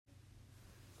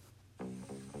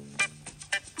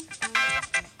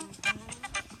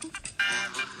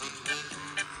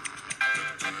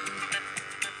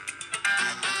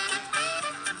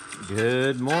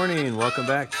Good morning. Welcome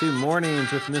back to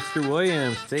Mornings with Mr.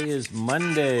 Williams. Today is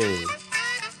Monday,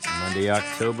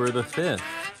 October the 5th.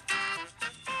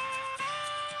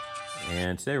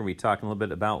 And today we're going to be talking a little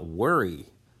bit about worry.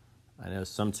 I know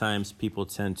sometimes people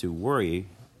tend to worry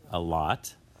a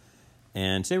lot.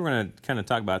 And today we're going to kind of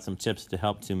talk about some tips to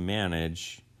help to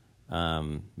manage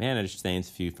things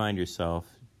if you find yourself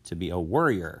to be a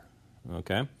worrier,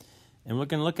 okay? And we're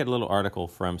going to look at a little article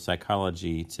from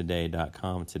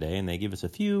psychologytoday.com today, and they give us a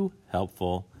few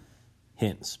helpful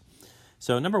hints.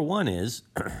 So number one is,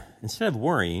 instead of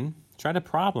worrying, try to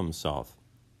problem solve.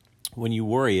 When you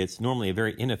worry, it's normally a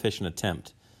very inefficient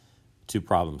attempt to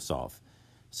problem solve.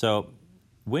 So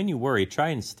when you worry, try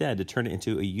instead to turn it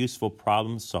into a useful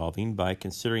problem solving by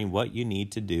considering what you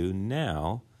need to do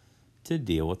now to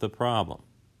deal with the problem.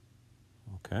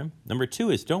 Okay. Number two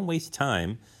is don't waste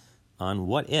time on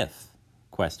what if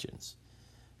questions.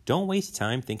 Don't waste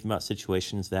time thinking about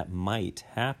situations that might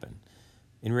happen.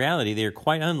 In reality, they are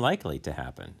quite unlikely to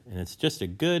happen, and it's just a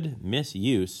good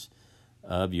misuse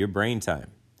of your brain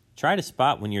time. Try to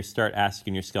spot when you start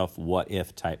asking yourself what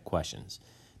if type questions.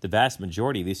 The vast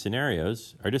majority of these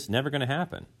scenarios are just never going to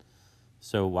happen.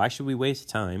 So why should we waste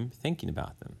time thinking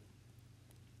about them?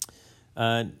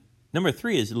 Number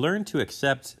three is learn to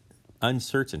accept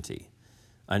uncertainty.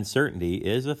 Uncertainty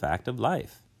is a fact of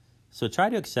life. So try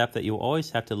to accept that you'll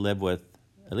always have to live with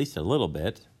at least a little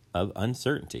bit of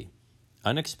uncertainty.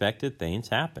 Unexpected things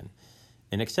happen.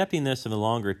 And accepting this in the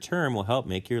longer term will help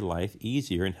make your life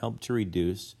easier and help to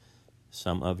reduce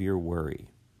some of your worry.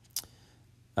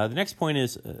 The next point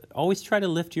is always try to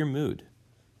lift your mood.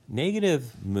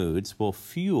 Negative moods will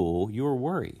fuel your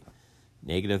worry.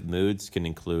 Negative moods can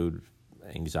include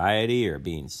anxiety or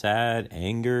being sad,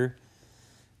 anger.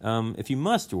 If you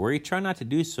must worry, try not to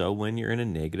do so when you're in a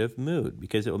negative mood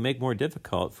because it will make it more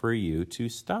difficult for you to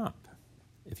stop.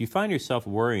 If you find yourself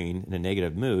worrying in a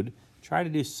negative mood, try to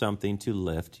do something to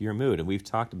lift your mood. And we've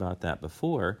talked about that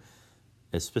before,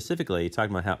 specifically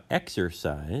talking about how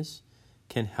exercise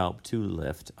can help to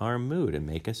lift our mood and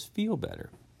make us feel better.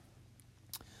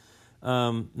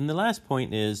 And the last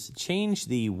point is change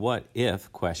the what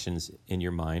if questions in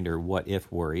your mind or what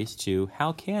if worries to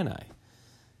how can I?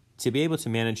 To be able to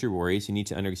manage your worries, you need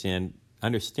to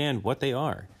understand what they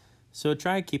are. So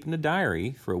try keeping a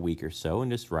diary for a week or so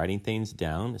and just writing things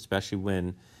down, especially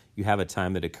when you have a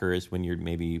time that occurs when you're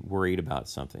maybe worried about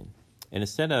something. And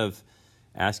instead of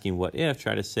asking what if,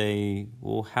 try to say,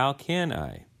 well, how can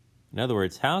I? In other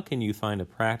words, how can you find a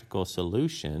practical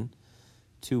solution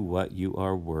to what you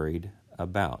are worried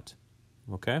about?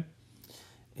 Okay?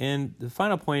 And the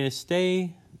final point is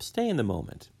stay in the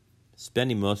moment.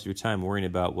 Spending most of your time worrying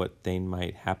about what thing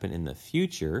might happen in the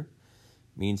future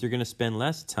means you're going to spend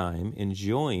less time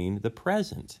enjoying the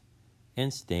present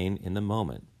and staying in the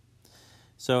moment.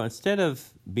 So instead of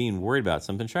being worried about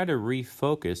something, try to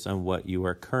refocus on what you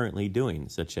are currently doing,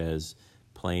 such as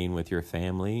playing with your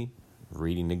family,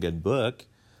 reading a good book,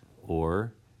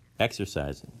 or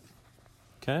exercising.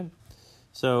 Okay?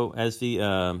 So as the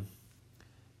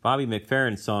Bobby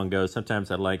McFerrin song goes, sometimes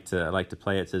I like to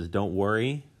play it. It says, "Don't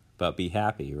worry, but be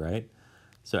happy," right?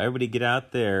 So everybody get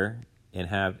out there and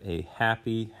have a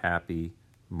happy, happy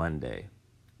Monday.